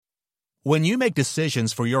When you make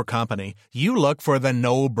decisions for your company, you look for the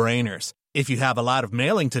no-brainers. If you have a lot of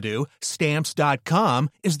mailing to do,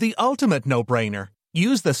 Stamps.com is the ultimate no-brainer.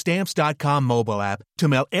 Use the Stamps.com mobile app to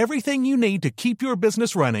mail everything you need to keep your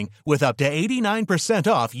business running with up to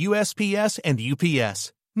 89% off USPS and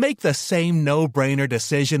UPS. Make the same no-brainer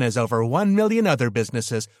decision as over 1 million other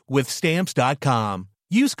businesses with Stamps.com.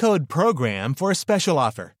 Use code PROGRAM for a special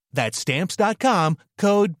offer. That's Stamps.com,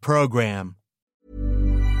 code PROGRAM.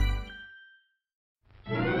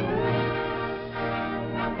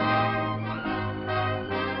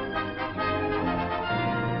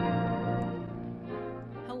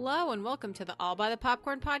 Hello and welcome to the All by the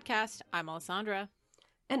Popcorn podcast. I'm Alessandra.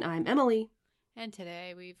 And I'm Emily. And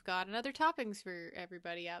today we've got another toppings for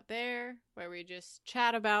everybody out there where we just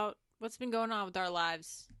chat about what's been going on with our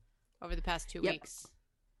lives over the past 2 weeks.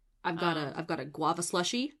 I've got a guava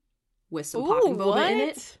slushie with some popping boba in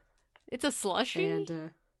it. It's a slushie?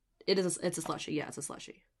 And it's a slushie. Yeah, it's a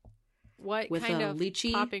slushie. What with kind of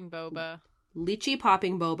lychee, popping boba? Lychee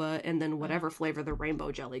popping boba, and then whatever flavor the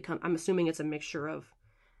rainbow jelly. I'm assuming it's a mixture of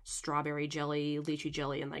strawberry jelly, lychee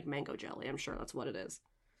jelly, and like mango jelly. I'm sure that's what it is.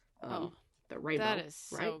 The rainbow. That is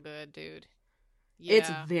right? so good, dude. Yeah. It's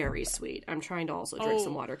very sweet. I'm trying to also drink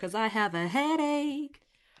some water because I have a headache.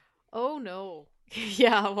 Oh no.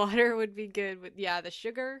 Yeah, water would be good. But yeah, the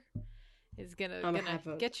sugar is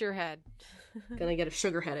gonna get your head. Gonna get a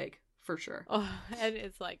sugar headache for sure. Oh, and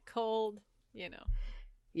it's like cold, you know.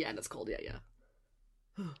 Yeah, and it's cold. Yeah.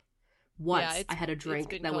 Once I had a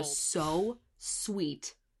drink that was so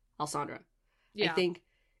sweet, Alessandra. Yeah. I think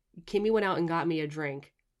Kimmy went out and got me a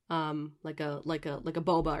drink, like a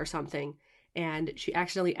boba or something, and she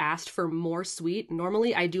accidentally asked for more sweet.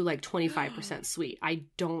 Normally, I do like 25% sweet. I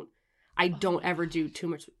don't ever do too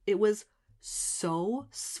much. It was so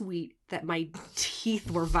sweet that my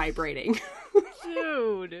teeth were vibrating.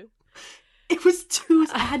 Dude. It was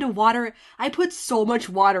I had to water it. I put so much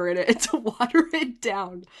water in it to water it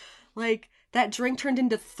down. Like, that drink turned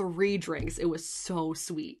into 3 drinks. It was so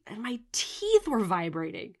sweet. And my teeth were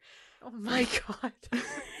vibrating. Oh my God.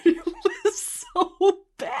 It was so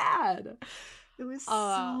bad. It was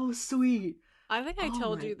so sweet. I think I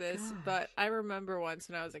told you this, but I remember once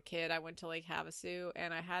when I was a kid, I went to Lake Havasu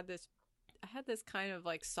and I had this kind of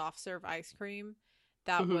like soft serve ice cream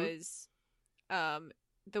that was,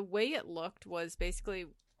 the way it looked was basically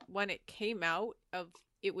when it came out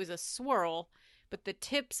it was a swirl, but the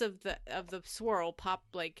tips of the swirl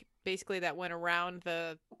popped, like basically that went around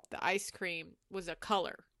the ice cream was a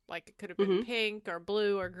color. Like it could have been pink or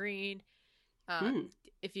blue or green,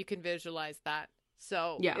 if you can visualize that.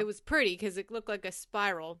 So it was pretty because it looked like a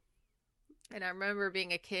spiral. And I remember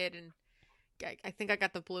being a kid and I think I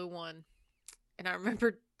got the blue one. And I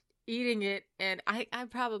remember eating it and I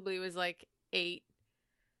probably was like 8.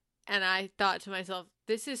 And I thought to myself,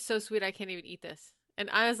 this is so sweet, I can't even eat this.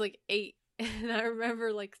 And I was like 8. And I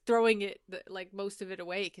remember like throwing it, like most of it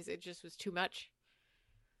away because it just was too much.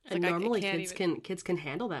 And like, normally kids can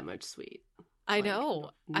handle that much sweet. I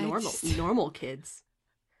know. Normal kids.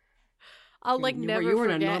 I'll like never forget. You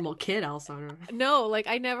weren't a normal kid, Alessandra. No, like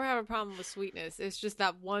I never have a problem with sweetness. It's just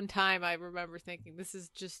that one time I remember thinking, this is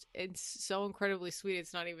just, it's so incredibly sweet,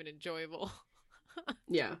 it's not even enjoyable.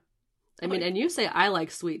 Yeah. I mean, and you say I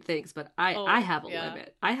like sweet things, but I have a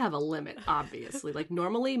limit. I have a limit, obviously. Like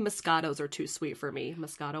normally Moscatos are too sweet for me.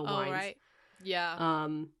 Moscato wines. Oh, right. Yeah.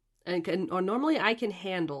 Or normally I can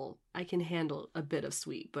handle a bit of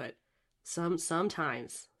sweet, but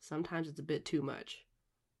sometimes it's a bit too much.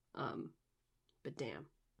 But damn.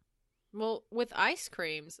 Well, with ice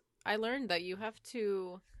creams, I learned that you have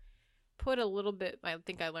to put a little bit. I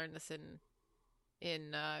think I learned this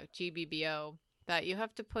in GBBO, that you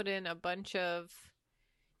have to put in a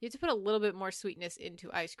little bit more sweetness into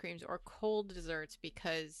ice creams or cold desserts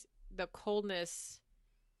because the coldness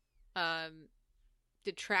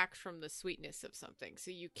detracts from the sweetness of something. So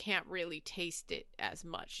you can't really taste it as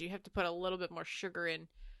much. You have to put a little bit more sugar in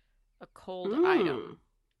a cold item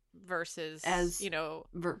versus,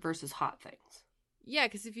 versus hot things. Yeah,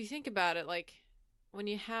 because if you think about it, like when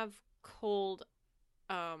you have cold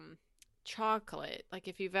chocolate, like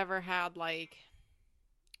if you've ever had like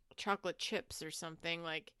chocolate chips or something,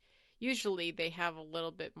 like usually they have a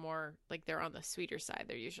little bit more, like they're on the sweeter side.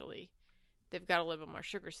 They've got a little bit more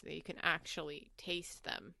sugar so that you can actually taste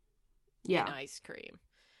them in ice cream.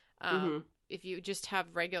 If you just have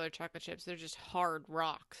regular chocolate chips, they're just hard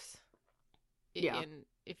rocks.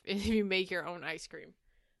 If you make your own ice cream.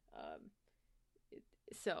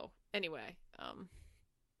 So anyway,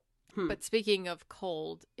 but speaking of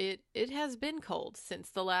cold, it has been cold since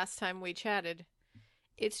the last time we chatted.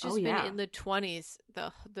 It's just been in the 20s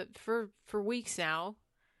for weeks now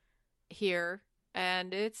here,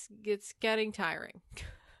 and it's getting tiring.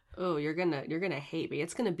 Oh, you're gonna hate me.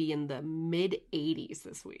 It's gonna be in the mid 80s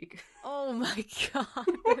this week. Oh my god,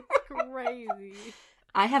 that's crazy.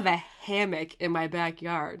 I have a hammock in my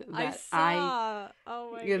backyard that Oh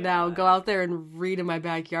my god. go out there and read in my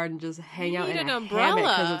backyard and just hang out in an umbrella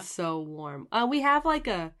because it's so warm. We have like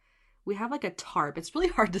a tarp. It's really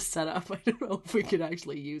hard to set up. I don't know if we could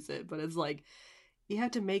actually use it, but it's like you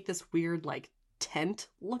have to make this weird like tent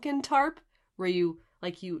looking tarp where you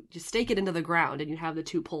just stake it into the ground and you have the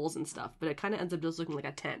two poles and stuff, but it kind of ends up just looking like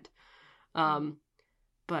a tent.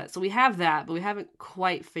 But so we have that, but we haven't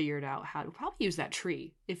quite figured out how to probably use that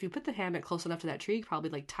tree. If you put the hammock close enough to that tree, you could probably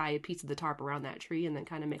like tie a piece of the tarp around that tree and then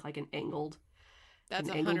kind of make like an angled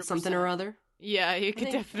something or other. Yeah, you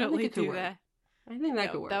could definitely do that. I think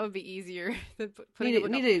that could work. That would be easier than putting it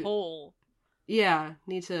like a pole. Yeah,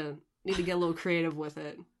 need to get a little creative with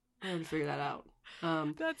it. I have to figure that out.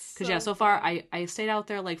 That's because so far I stayed out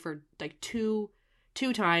there like for like two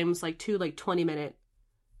times, like 2 like 20-minute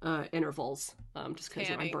intervals, just because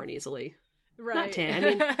I burn easily. Right. Not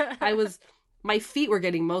tan. I mean, my feet were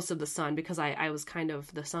getting most of the sun because I was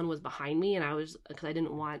the sun was behind me, and because I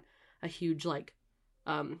didn't want a huge like,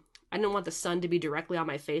 I didn't want the sun to be directly on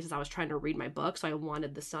my face as I was trying to read my book, so I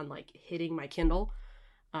wanted the sun like hitting my Kindle.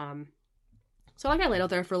 So like I laid out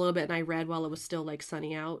there for a little bit and I read while it was still like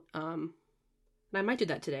sunny out. And I might do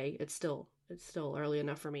that today. It's still early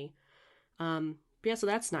enough for me. But yeah, so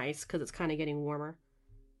that's nice because it's kind of getting warmer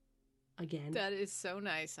again. That is so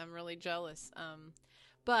nice. I'm really jealous.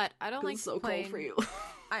 But I don't like it's so cold for you.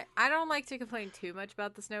 I don't like to complain too much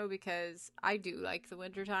about the snow because I do like the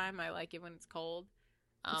wintertime. I like it when it's cold.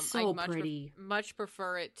 It's so I pretty. much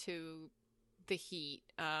prefer it to the heat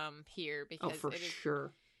here because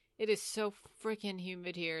sure. It is so freaking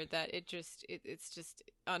humid here that it's just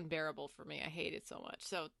unbearable for me. I hate it so much.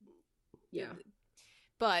 So yeah.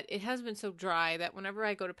 But it has been so dry that whenever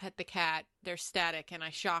I go to pet the cat, they're static and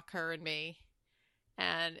I shock her and me.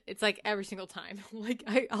 And it's like every single time. Like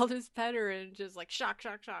I'll just pet her and just like shock.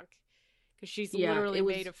 Because she's literally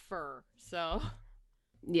made of fur. So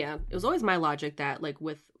yeah, it was always my logic that like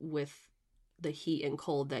with the heat and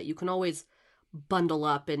cold that you can always bundle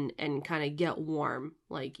up and kind of get warm,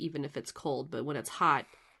 like even if it's cold, but when it's hot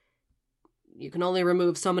you can only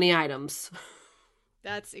remove so many items.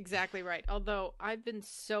 That's exactly right. Although I've been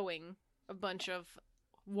sewing a bunch of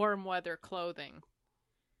warm weather clothing.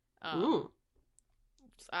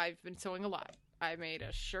 I've been sewing a lot. I made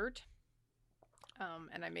a shirt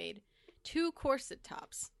and I made 2 corset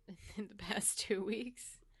tops in the past 2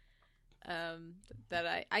 weeks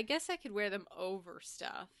that I guess I could wear them over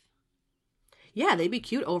stuff. Yeah, they'd be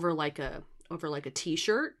cute over like a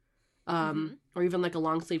t-shirt, or even like a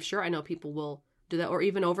long sleeve shirt. I know people will do that, or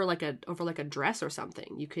even over like a dress or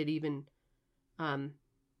something. You could even wear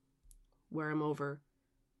them over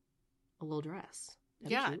a little dress.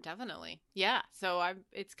 That'd definitely. Yeah, so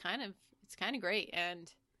it's kind of great, and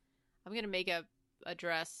I'm gonna make a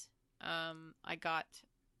dress. I got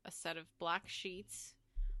a set of black sheets.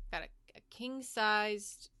 Got a king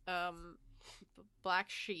sized black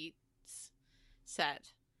sheets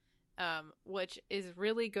set, which is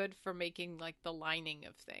really good for making like the lining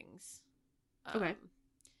of things. Okay.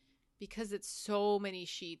 Because it's so many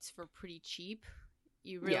sheets for pretty cheap,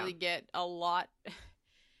 you really get a lot,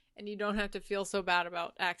 and you don't have to feel so bad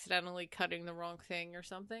about accidentally cutting the wrong thing or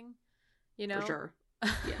something, you know? For sure.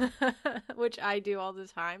 Yeah. Which I do all the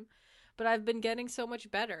time. But I've been getting so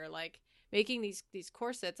much better. Like making these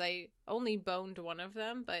corsets, I only boned one of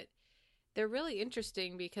them, but they're really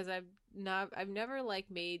interesting because I've never like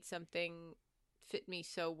made something fit me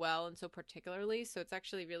so well and so particularly. So it's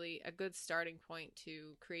actually really a good starting point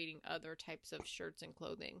to creating other types of shirts and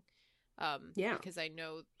clothing. Because I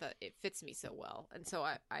know that it fits me so well. And so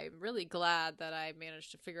I'm really glad that I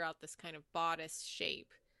managed to figure out this kind of bodice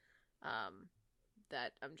shape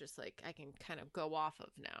that I'm just like, I can kind of go off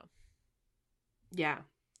of now. Yeah.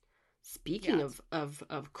 Speaking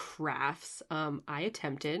of crafts, I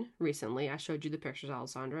attempted recently, I showed you the pictures,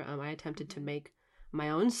 Alessandra, I attempted to make my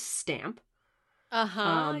own stamp.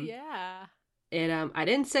 Yeah. And I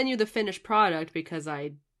didn't send you the finished product because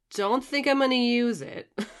I don't think I'm going to use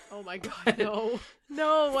it. Oh my god, no.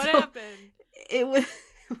 No, what happened? It was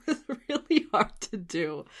really hard to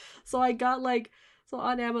do. So I got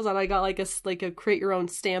on Amazon, I got like a create your own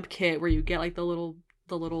stamp kit where you get like the little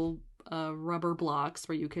rubber blocks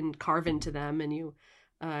where you can carve into them, and you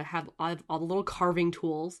have all the little carving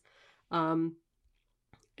tools, and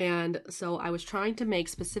And so I was trying to make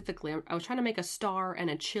specifically, I was trying to make a star and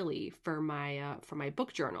a chili for my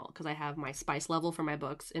book journal, because I have my spice level for my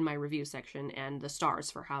books in my review section and the stars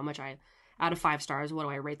for how much out of 5 stars, what do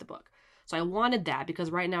I rate the book. So I wanted that because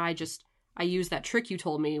right now I use that trick you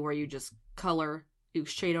told me where you just you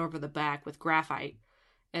shade over the back with graphite,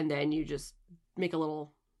 and then you just make a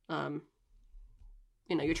little,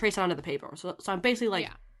 you trace it onto the paper. So I'm basically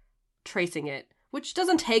tracing it, which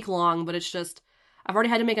doesn't take long, but it's just, I've already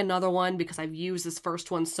had to make another one because I've used this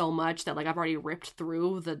first one so much that I've already ripped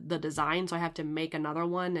through the design, so I have to make another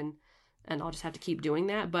one, and I'll just have to keep doing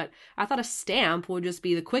that. But I thought a stamp would just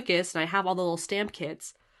be the quickest, and I have all the little stamp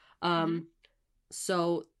kits.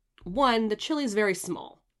 So one, the chili is very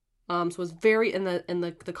small. So it was very, and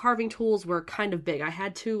the carving tools were kind of big. I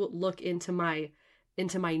had to look into my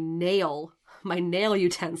nail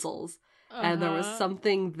utensils, and there was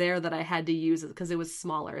something there that I had to use because it was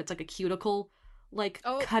smaller. It's like a cuticle,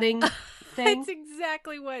 cutting thing. That's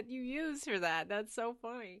exactly what you use for that. That's so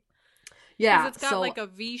funny. Yeah, it's got a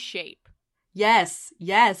V shape. Yes,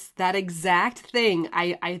 that exact thing.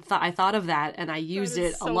 I thought of that, and I used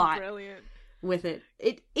it a lot. Brilliant. With it.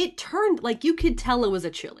 It turned, you could tell it was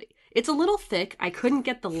a chili. It's a little thick. I couldn't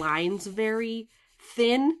get the lines very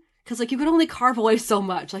thin because you could only carve away so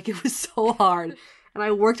much. It was so hard. And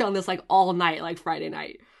I worked on this all night, Friday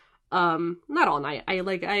night. Not all night. I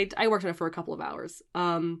worked on it for a couple of hours.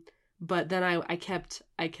 But then I kept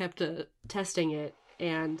testing it,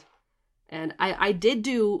 and I did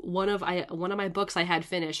do one of my books I had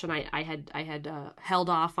finished, and I had held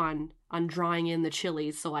off on drawing in the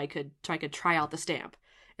chilies so I could try out the stamp,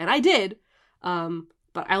 and I did,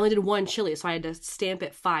 but I only did one chili, so I had to stamp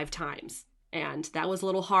it 5 times, and that was a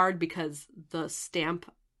little hard because the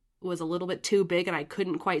stamp was a little bit too big, and I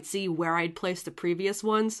couldn't quite see where I'd placed the previous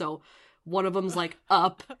one, so one of them's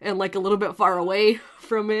up and a little bit far away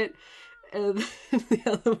from it, and the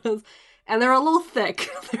other one's. And they're a little thick.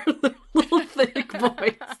 They're little thick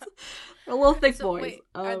boys. They're little thick boys. Wait,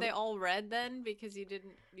 are they all red then? Because you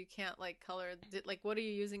can't color. What are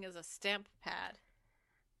you using as a stamp pad?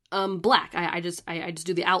 Black. I just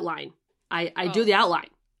do the outline. I do the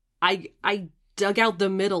outline. I dug out the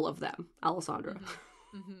middle of them, Alessandra.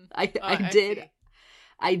 Mm-hmm. I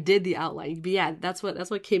did the outline. But yeah, that's what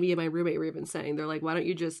Kimmy and my roommate were even saying. They're like, why don't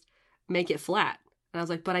you just make it flat? And I was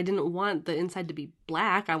like, but I didn't want the inside to be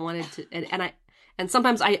black. I wanted to, and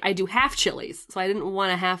sometimes I do half chilies, so I didn't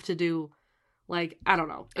want to have to do, I don't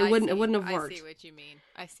know. It wouldn't have worked. I see what you mean.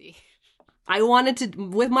 I see. I wanted to,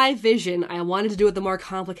 with my vision, I wanted to do it the more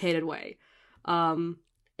complicated way. And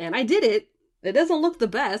I did it. It doesn't look the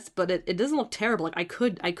best, but it doesn't look terrible. I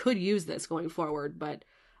could use this going forward, but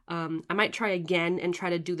I might try again and try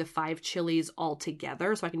to do the 5 chilies all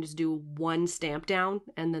together, so I can just do one stamp down,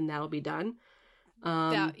 and then that'll be done.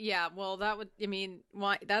 That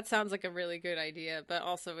sounds like a really good idea, but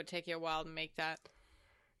also it would take you a while to make that.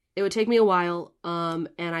 It would take me a while, and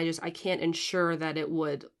I can't ensure that it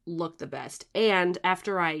would look the best. And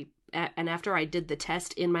after I did the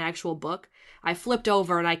test in my actual book, I flipped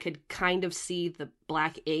over and I could kind of see the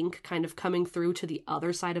black ink kind of coming through to the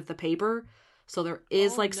other side of the paper. So there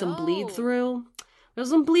is some bleed through.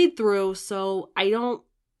 There's some bleed through, so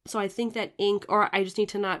I think that ink, or I just need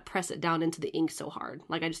to not press it down into the ink so hard.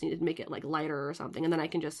 I just need to make it lighter or something, and then I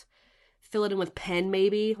can just fill it in with pen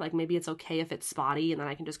maybe. Maybe it's okay if it's spotty, and then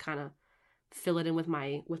I can just kind of fill it in with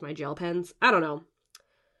my gel pens. I don't know.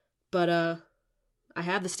 But I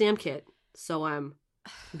have the stamp kit, so I'm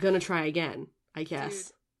gonna try again, I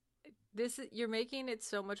guess. Dude, you're making it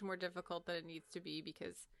so much more difficult than it needs to be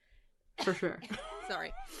because for sure.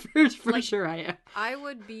 Sorry. For sure I am. I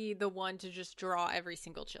would be the one to just draw every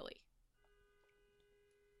single chili.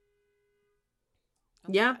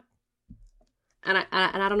 Okay. Yeah. And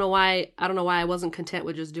I don't know why I wasn't content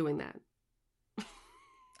with just doing that.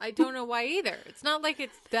 I don't know why either. It's not like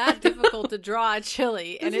it's that difficult to draw a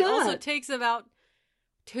chili, and it also takes about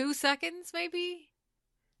 2 seconds maybe.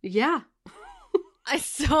 Yeah.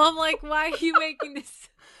 So I'm like, why are you making this?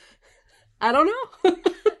 I don't know.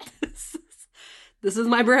 This is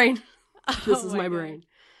my brain. This is my brain.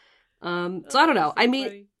 So I don't know. I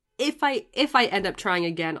mean, funny. if I end up trying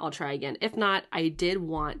again, I'll try again. If not, I did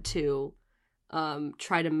want to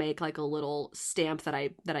try to make a little stamp that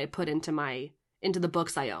I put into the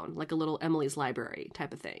books I own, a little Emily's Library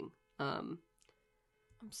type of thing. I'm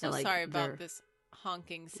so sorry about this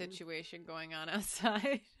honking situation going on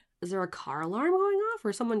outside. Is there a car alarm going off,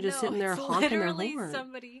 or someone just sitting there honking their horn? Literally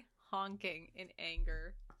somebody honking in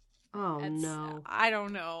anger. Oh, no. I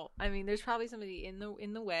don't know. I mean, there's probably somebody in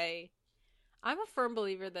the way. I'm a firm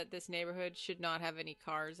believer that this neighborhood should not have any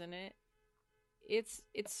cars in it. it's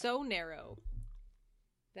so narrow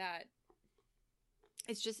that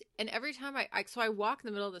it's just, and every time I walk in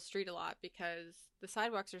the middle of the street a lot because the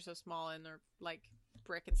sidewalks are so small and they're like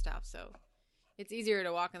brick and stuff, so it's easier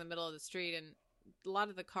to walk in the middle of the street, and a lot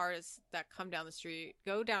of the cars that come down the street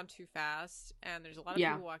go down too fast, and there's a lot of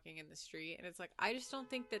people walking in the street, and it's like, I just don't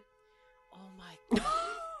think that, oh my god.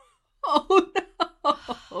 Oh no.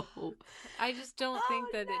 I just don't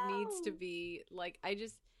think that it needs to be like,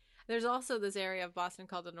 there's also this area of Boston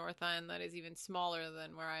called the North End that is even smaller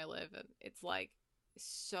than where I live, and it's like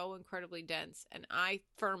so incredibly dense, and I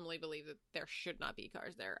firmly believe that there should not be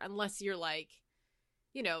cars there unless you're like,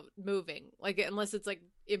 you know, moving, like unless it's like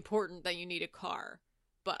important that you need a car.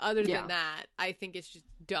 But other than that, I think it's just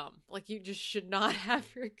dumb. Like, you just should not have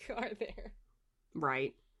your car there.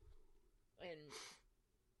 Right. And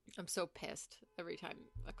I'm so pissed every time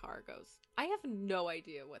a car goes. I have no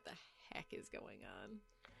idea what the heck is going on.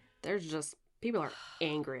 There's just, people are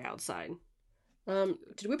angry outside.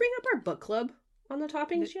 Did we bring up our book club on the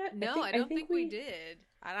toppings yet? No, I don't think we did.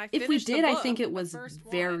 And I if we did, book, I think it was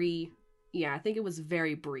very, I think it was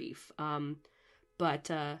very brief.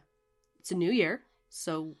 But it's a new year,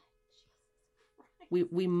 so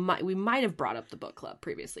we might have brought up the book club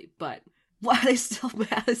previously, but why are they still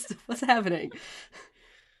mad? What's happening?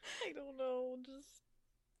 I don't know. Just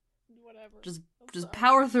whatever. Just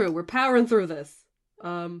power through. We're powering through this.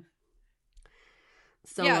 So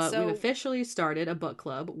we've officially started a book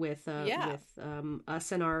club with us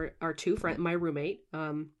and our two friends, my roommate.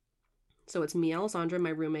 So it's me, Alessandra,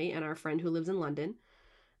 my roommate, and our friend who lives in London.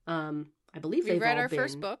 I believe we read our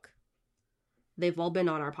first book. They've all been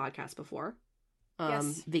on our podcast before.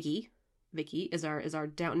 Yes. Vicky is our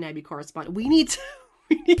Downton Abbey correspondent. We need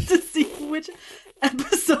to see which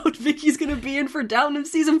episode Vicky's going to be in for Downton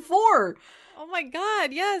season 4. Oh my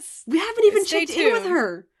god, yes. We haven't even checked in with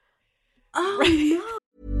her. Oh,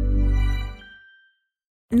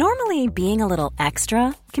 no. Normally, being a little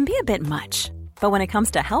extra can be a bit much. But when it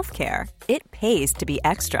comes to healthcare, it pays to be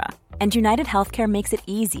extra. And United Healthcare makes it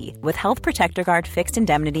easy with Health Protector Guard fixed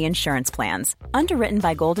indemnity insurance plans. Underwritten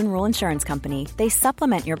by Golden Rule Insurance Company, they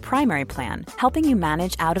supplement your primary plan, helping you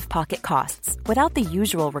manage out-of-pocket costs without the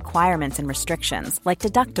usual requirements and restrictions like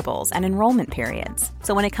deductibles and enrollment periods.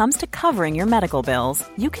 So when it comes to covering your medical bills,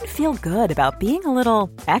 you can feel good about being a little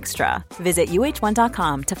extra. Visit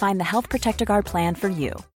uh1.com to find the Health Protector Guard plan for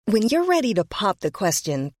you. When you're ready to pop the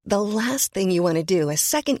question, the last thing you want to do is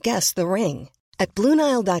second-guess the ring. At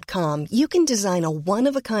BlueNile.com, you can design a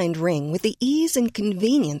one-of-a-kind ring with the ease and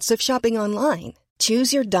convenience of shopping online.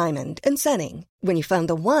 Choose your diamond and setting. When you find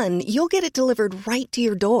the one, you'll get it delivered right to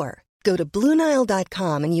your door. Go to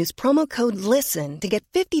BlueNile.com and use promo code LISTEN to get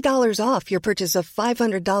 $50 off your purchase of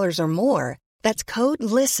 $500 or more. That's code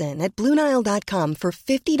LISTEN at BlueNile.com for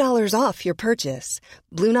 $50 off your purchase.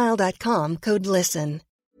 BlueNile.com, code LISTEN.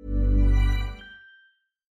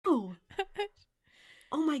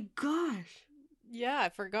 Oh my gosh. Yeah, I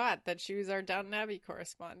forgot that she was our Downton Abbey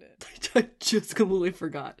correspondent. I just completely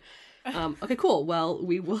forgot. Okay, cool. Well,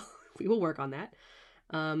 we will work on that.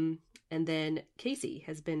 And then Casey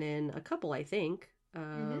has been in a couple, I think.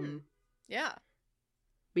 Yeah.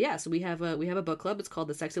 But yeah, so we have a book club. It's called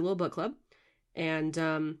the Sexy Little Book Club,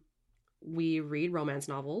 and we read romance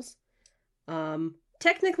novels.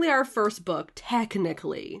 Technically, our first book, to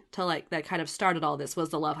like that kind of started all this, was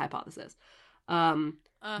The Love Hypothesis.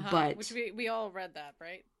 But which we all read that,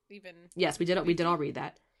 right? Even yes, we did. We did all read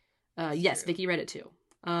that. Yes, Vicky read it too.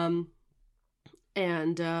 And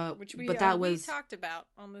which we talked about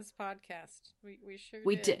on this podcast.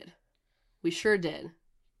 We did. We sure did.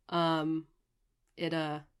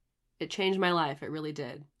 It changed my life. It really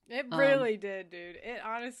did. It really did, dude. It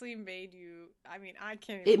honestly made you. I mean, I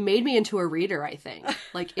can't. It made me into a reader, I think.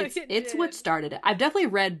 Like it's what started it. I've definitely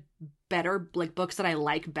read better, like books that I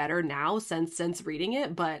like better now since reading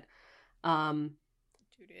it, but dude,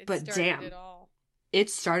 damn, it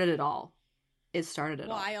started it all.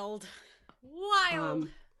 Wild.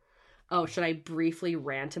 Oh, should I briefly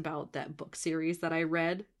rant about that book series that I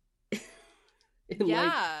read? The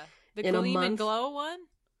Gleam and Glow one?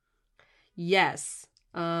 Yes.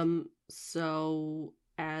 So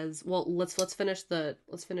as well, let's finish the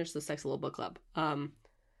Sexy Little Book Club.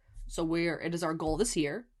 So it is our goal this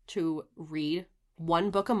year to read one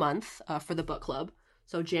book a month for the book club.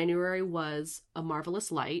 So January was A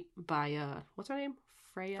Marvelous Light by what's her name?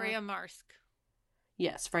 Freya Marsk.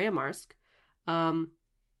 Yes, Freya Marsk.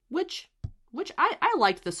 Which I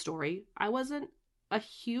liked the story. I wasn't a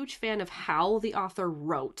huge fan of how the author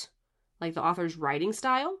wrote, like the author's writing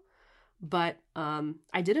style, but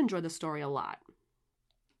I did enjoy the story a lot.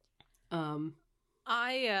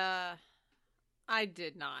 I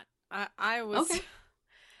did not. I was Okay.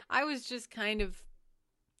 I was just kind of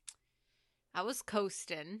I was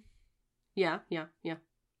coasting. Yeah.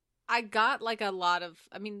 I got like a lot of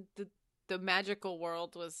the magical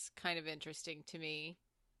world was kind of interesting to me.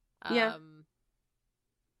 Yeah.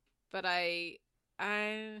 But I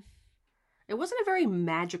It wasn't a very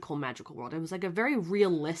magical world. It was like a very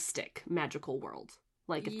realistic magical world.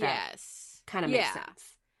 Like if that kind of makes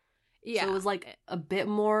sense. Yeah. So it was like a bit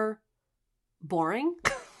more boring.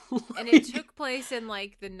 And it took place in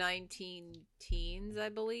like the 19 teens, I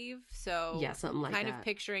believe. So yeah, something like kind that. of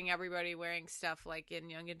picturing everybody wearing stuff like in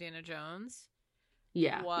Young Indiana Jones.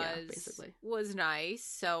 Yeah, basically was nice.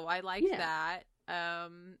 So I liked that. I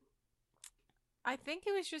think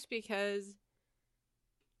it was just because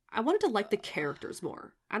I wanted to like the characters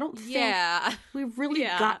more. I don't think we really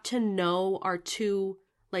Yeah. got to know our two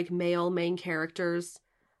like male main characters.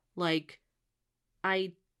 Like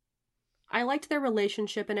I liked their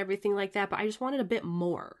relationship and everything like that, but I just wanted a bit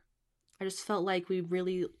more. I just felt like we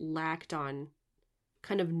really lacked on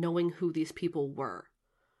kind of knowing who these people were.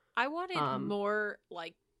 I wanted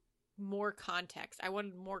more context. I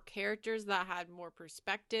wanted more characters that had more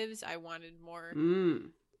perspectives. I wanted more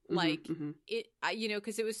it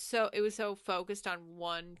because it was so focused on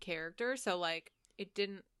one character, so like it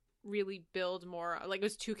didn't really build more. Like it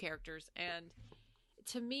was two characters, and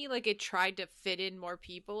to me, like it tried to fit in more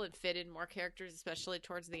people and fit in more characters, especially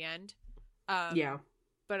towards the end.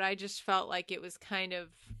 But I just felt like it was kind of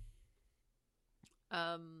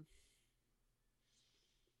I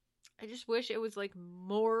just wish it was like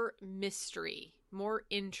more mystery, more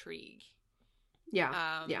intrigue.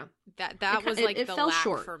 Yeah. That was like it the fell lack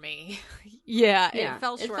short for me. It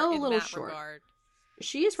fell short. It fell a in little that short. regard.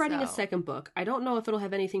 She is writing a second book. I don't know if it'll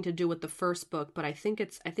have anything to do with the first book, but I think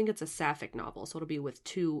it's a sapphic novel, so it'll be with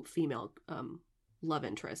two female love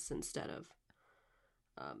interests instead of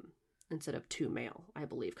two male, I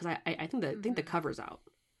believe. Because I think the cover's out.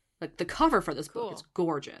 Like the cover for this book is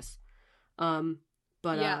gorgeous.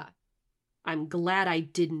 But I'm glad I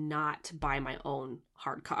did not buy my own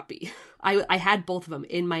hard copy. I had both of them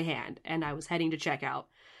in my hand, and I was heading to checkout,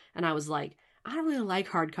 and I was like, I don't really like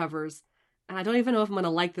hardcovers, and I don't even know if I'm gonna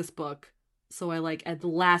like this book. So I like at the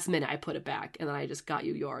last minute I put it back, and then I just got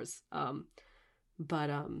you yours. But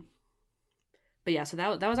yeah, so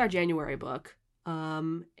that was our January book.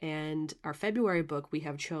 And our February book we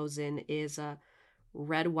have chosen is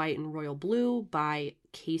Red, White, and Royal Blue by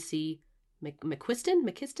Casey McQuiston,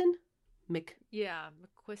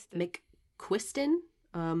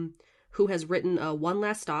 who has written One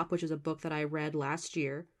Last Stop, which is a book that I read last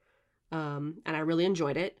year, and I really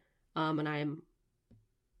enjoyed it. And I'm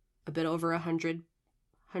a bit over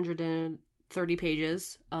 130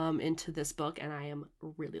 pages into this book, and I am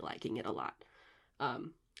really liking it a lot.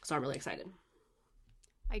 So I'm really excited.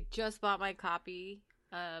 I just bought my copy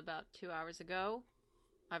about 2 hours ago.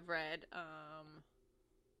 I've read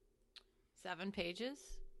 7 pages.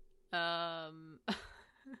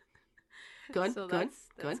 Good. So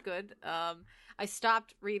that's good. I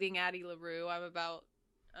stopped reading Addie LaRue. I'm about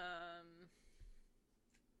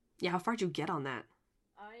how far did you get on that?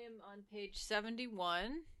 I am on page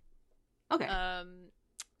 71. Okay.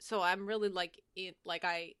 So I'm really I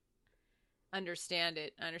understand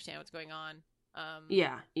it. I understand what's going on.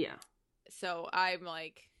 Yeah. So I'm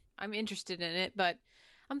interested in it, but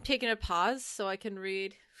I'm taking a pause so I can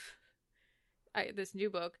read this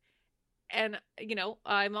new book. And,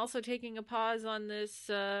 I'm also taking a pause on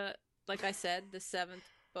this, like I said, the 7th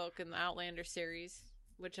book in the Outlander series,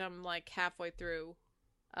 which I'm like halfway through,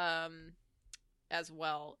 as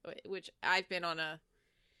well, which I've been on a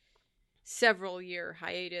several year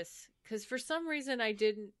hiatus because for some reason I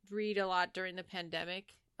didn't read a lot during the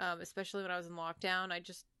pandemic, especially when I was in lockdown. I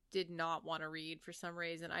just did not want to read for some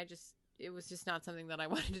reason. It was just not something that I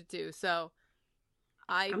wanted to do. So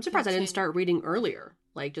I'm surprised I didn't start reading earlier.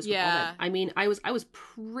 Like just with all that. I mean, I was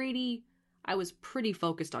pretty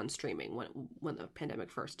focused on streaming when the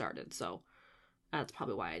pandemic first started. So that's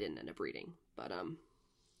probably why I didn't end up reading. But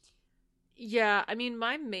yeah, I mean,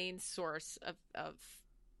 my main source of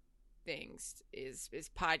things is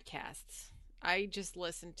podcasts. I just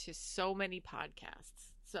listen to so many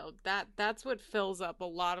podcasts. So that's what fills up a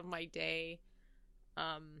lot of my day.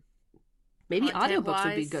 Maybe audiobooks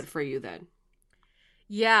would be good for you then.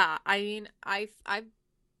 Yeah, I mean, I've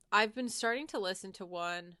been starting to listen to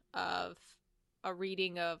one of a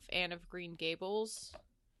reading of Anne of Green Gables,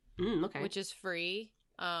 okay, which is free.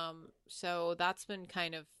 So that's been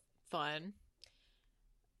kind of fun.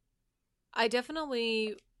 I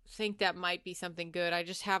definitely think that might be something good. I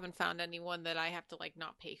just haven't found anyone that I have to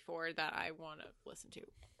not pay for that I want to listen to.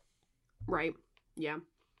 Right. Yeah.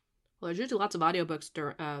 Well, there's usually lots of audiobooks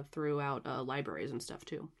throughout libraries and stuff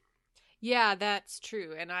too. Yeah, that's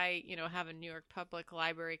true. And I, have a New York Public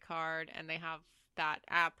Library card, and they have that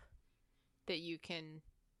app that you can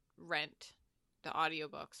rent the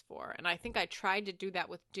audiobooks for. And I think I tried to do that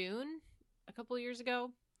with Dune a couple years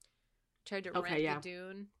ago. Tried to rent the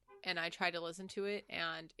Dune, and I tried to listen to it,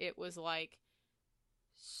 and it was like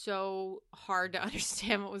so hard to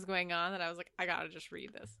understand what was going on that I was like, I gotta just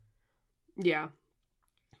read this. Yeah.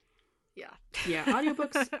 Yeah. Yeah.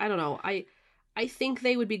 Audiobooks, I don't know. I think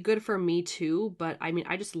they would be good for me too, but I mean,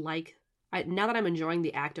 I just now that I'm enjoying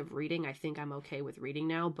the act of reading, I think I'm okay with reading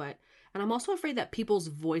now, and I'm also afraid that people's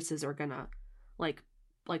voices are gonna, like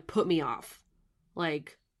put me off.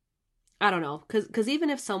 Like, I don't know, because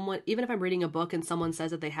even if I'm reading a book and someone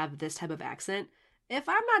says that they have this type of accent, if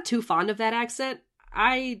I'm not too fond of that accent,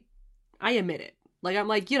 I admit it. Like, I'm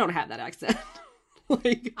like, you don't have that accent.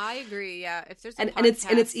 Like, I agree, yeah. If there's a and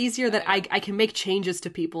it's easier that I can make changes to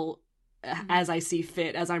people as I see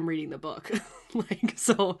fit as I'm reading the book. Like,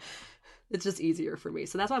 so it's just easier for me.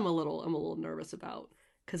 So that's why I'm a little nervous about.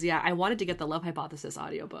 Because, yeah, I wanted to get the Love Hypothesis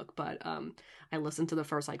audiobook, but I listened to the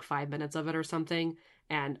first, 5 minutes of it or something,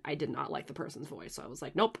 and I did not like the person's voice. So I was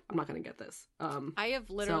like, nope, I'm not going to get this. I have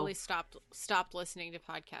literally stopped listening to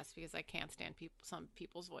podcasts because I can't stand some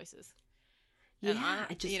people's voices. And yeah,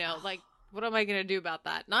 I just... what am I going to do about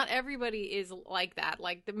that? Not everybody is like that.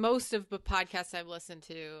 Like, the most of the podcasts I've listened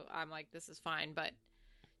to, I'm like, this is fine, but...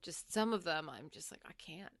 just some of them, I'm just like, I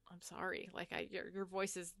can't. I'm sorry. Like, your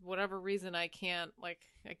voice is whatever reason I can't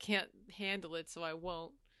handle it, so I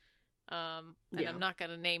won't. And I'm not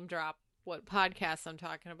gonna name drop what podcast I'm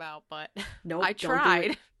talking about, but nope, I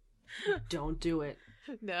tried. Don't do it.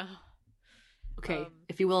 No. Okay,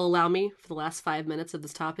 if you will allow me for the last 5 minutes of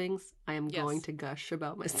this toppings, I am going to gush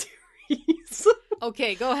about my series.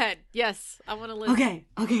 Okay, go ahead. Yes, I want to listen.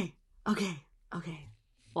 Okay.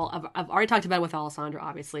 Well, I've already talked about it with Alessandra,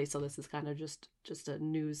 obviously, so this is kind of just a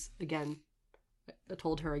news again. I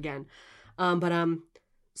told her again.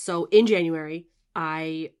 So in January,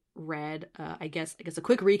 I read, I guess a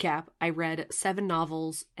quick recap. I read 7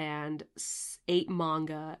 novels and 8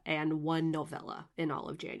 manga and 1 novella in all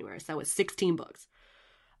of January. So that was 16 books.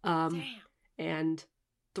 Damn. And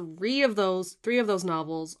 3 of those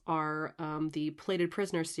novels are the Plated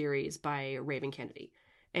Prisoner series by Raven Kennedy.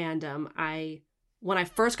 And when I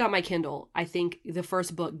first got my Kindle, I think the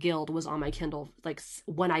first book, Guild, was on my Kindle,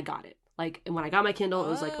 when I got it. And when I got my Kindle, it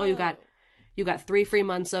was like, oh, you got 3 free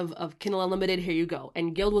months of Kindle Unlimited, here you go.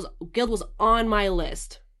 And Guild was on my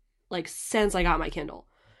list, since I got my Kindle.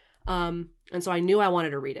 And so I knew I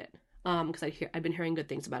wanted to read it, because I'd been hearing good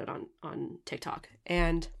things about it on TikTok.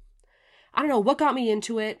 And I don't know what got me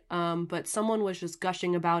into it, but someone was just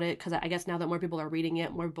gushing about it, because I guess now that more people are reading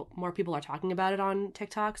it, more people are talking about it on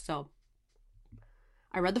TikTok, so...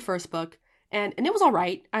 I read the first book, and it was all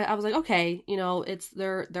right. I was like, okay,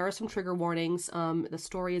 there are some trigger warnings. The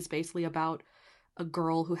story is basically about a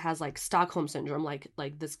girl who has Stockholm syndrome. Like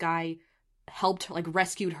this guy helped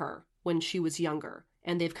rescued her when she was younger,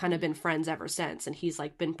 and they've kind of been friends ever since. And he's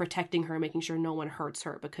been protecting her, making sure no one hurts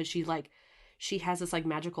her, because she has this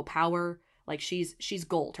magical power. She's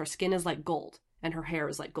gold. Her skin is like gold, and her hair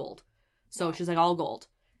is like gold. So she's all gold,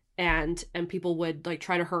 and people would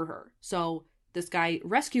try to hurt her. So this guy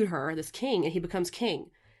rescued her, this king, and he becomes king.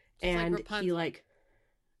 And he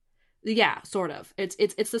yeah, sort of.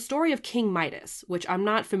 It's the story of King Midas, which I'm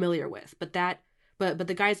not familiar with, but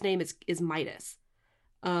the guy's name is Midas.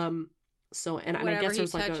 So and I guess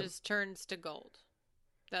there's whatever he touches turns to gold.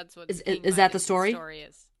 That's what is that the story? Story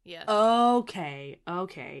is. Yes. Okay.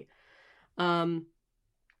 And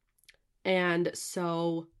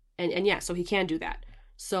so so he can do that.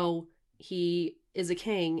 So he is a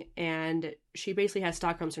king, and she basically has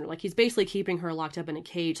Stockholm syndrome. He's basically keeping her locked up in a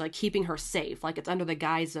cage, keeping her safe. It's under the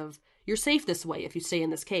guise of, you're safe this way if you stay in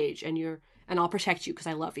this cage, and I'll protect you because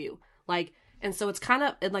I love you. And so it's kind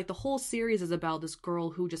of, and the whole series is about this girl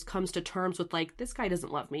who just comes to terms with this guy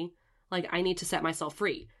doesn't love me. I need to set myself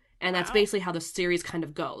free. And that's basically how the series kind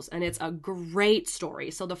of goes. And it's a great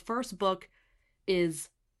story. So the first book is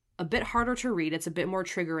a bit harder to read. It's a bit more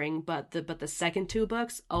triggering, but the second 2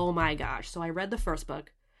 books, oh my gosh. So I read the first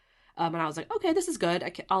book, and I was like, okay, this is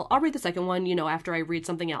good. I'll read the second one, after I read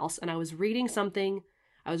something else. And I was reading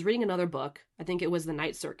another book. I think it was The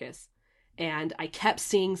Night Circus. And I kept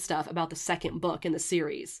seeing stuff about the second book in the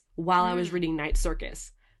series while I was reading Night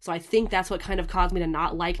Circus. So I think that's what kind of caused me to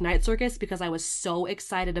not like Night Circus, because I was so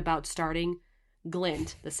excited about starting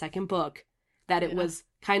Glint, the second book, that it was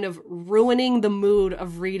kind of ruining the mood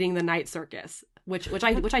of reading The Night Circus, which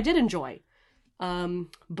I did enjoy.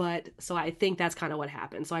 But so I think that's kind of what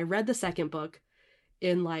happened. So I read the second book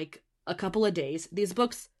in like a couple of days. These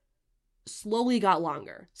books slowly got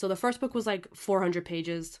longer. So the first book was like 400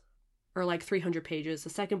 pages or like 300 pages. The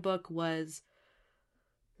second book was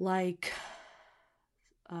like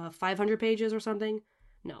 500 pages or something.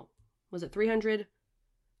 No. Was it 300?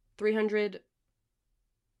 300,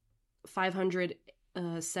 500,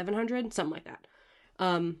 700? Something like that.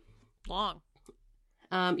 Long.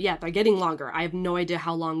 Yeah, they're getting longer. I have no idea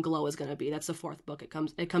how long Glow is going to be. That's the fourth book. It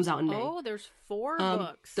comes out in May. Oh, there's 4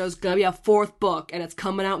 books. There's going to be a fourth book, and it's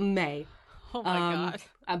coming out in May. Oh my god.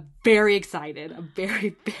 I'm very excited. I'm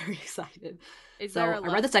very, very excited. Is there a love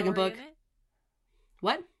I read the second story book. in it?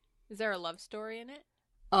 What? Is there a love story in it?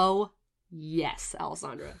 Oh, yes,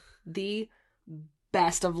 Alessandra. The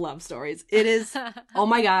best of love stories. It is, oh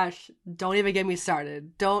my gosh, don't even get me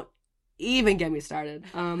started. Don't even get me started.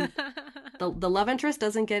 The love interest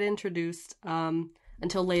doesn't get introduced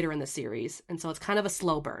until later in the series, and so it's kind of a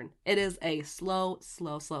slow burn. It is a slow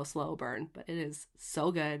burn, but it is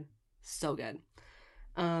so good. So good.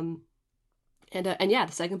 And yeah,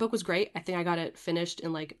 the second book was great. I think I got it finished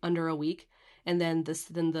in like under a week. And then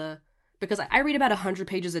because I read about 100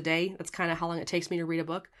 pages a day. That's kind of how long it takes me to read a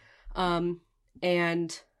book. And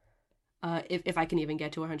if I can even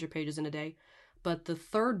get to 100 pages in a day. But the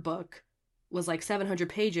third book was like 700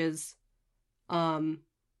 pages,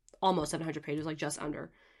 almost 700 pages, like just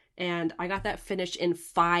under. And I got that finished in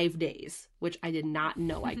 5 days, which I did not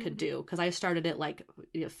know I could do, because I started it like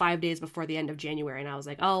 5 days before the end of January. And I was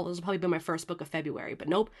like, oh, this will probably be my first book of February. But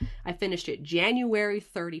nope, I finished it January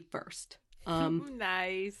 31st.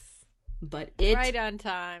 Nice. But it right on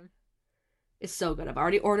time. It's so good. I've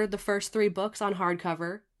already ordered the first 3 books on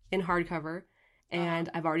hardcover, and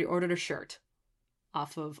I've already ordered a shirt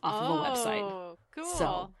off of a website. Oh, cool.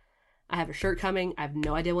 So I have a shirt coming. I have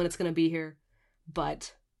no idea when it's going to be here,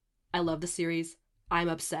 but I love the series. I'm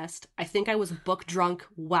obsessed. I think I was book drunk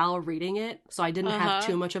while reading it, so I didn't have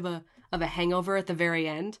too much of a hangover at the very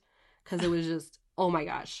end, because it was just, oh my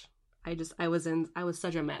gosh. I was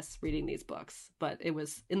such a mess reading these books, but it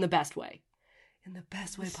was in the best way. In the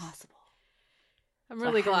best way possible. I'm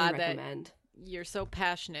really glad that you're so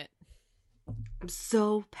passionate. I'm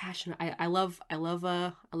so passionate. I love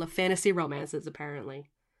fantasy romances, apparently.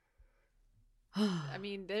 I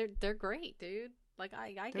mean, they're great, dude. Like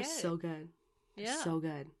I get it. They're so good. Yeah. So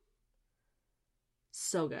good.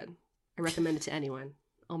 So good. I recommend it to anyone.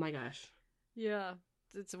 Oh my gosh. Yeah.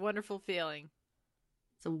 It's a wonderful feeling.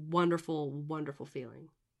 It's a wonderful, wonderful feeling.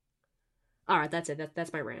 All right, that's it.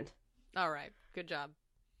 That's my rant. All right. Good job.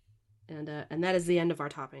 And that is the end of our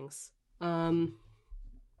toppings. If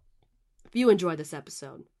you enjoyed this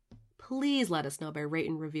episode, please let us know by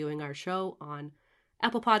rating and reviewing our show on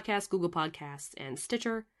Apple Podcasts, Google Podcasts, and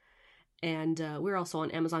Stitcher. And we're also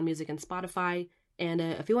on Amazon Music and Spotify. And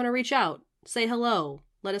if you want to reach out, say hello.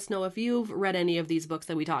 Let us know if you've read any of these books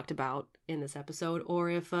that we talked about in this episode,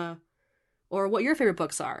 or if or what your favorite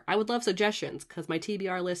books are. I would love suggestions, because my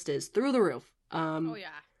TBR list is through the roof. Oh yeah,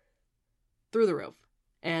 through the roof.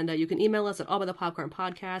 And you can email us at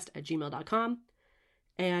allbythepopcornpodcast@gmail.com.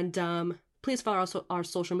 And please follow our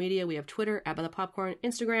social media. We have Twitter, @bythepopcorn,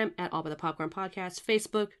 Instagram, @allbythepopcornpodcast,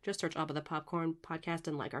 Facebook, just search All By The Popcorn Podcast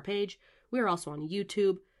and like our page. We are also on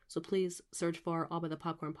YouTube, so please search for All By The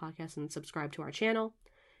Popcorn Podcast and subscribe to our channel.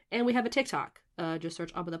 And we have a TikTok. Just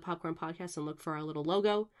search All By The Popcorn Podcast and look for our little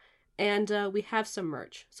logo. And we have some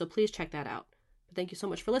merch, so please check that out. But thank you so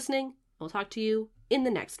much for listening. We'll talk to you in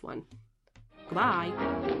the next one. Goodbye.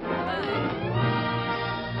 bye.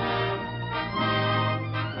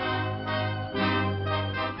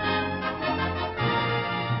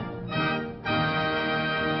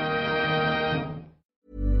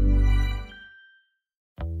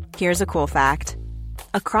 Here's a cool fact.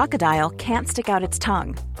 A crocodile can't stick out its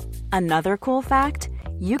tongue. Another cool fact,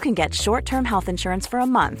 you can get short-term health insurance for a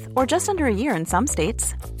month or just under a year in some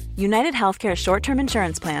states. United Healthcare short-term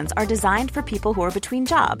insurance plans are designed for people who are between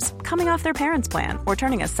jobs, coming off their parents' plan, or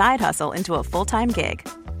turning a side hustle into a full-time gig.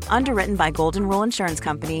 Underwritten by Golden Rule Insurance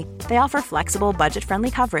Company, they offer flexible,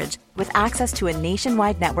 budget-friendly coverage with access to a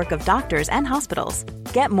nationwide network of doctors and hospitals.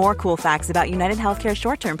 Get more cool facts about United Healthcare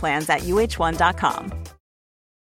short-term plans at uh1.com.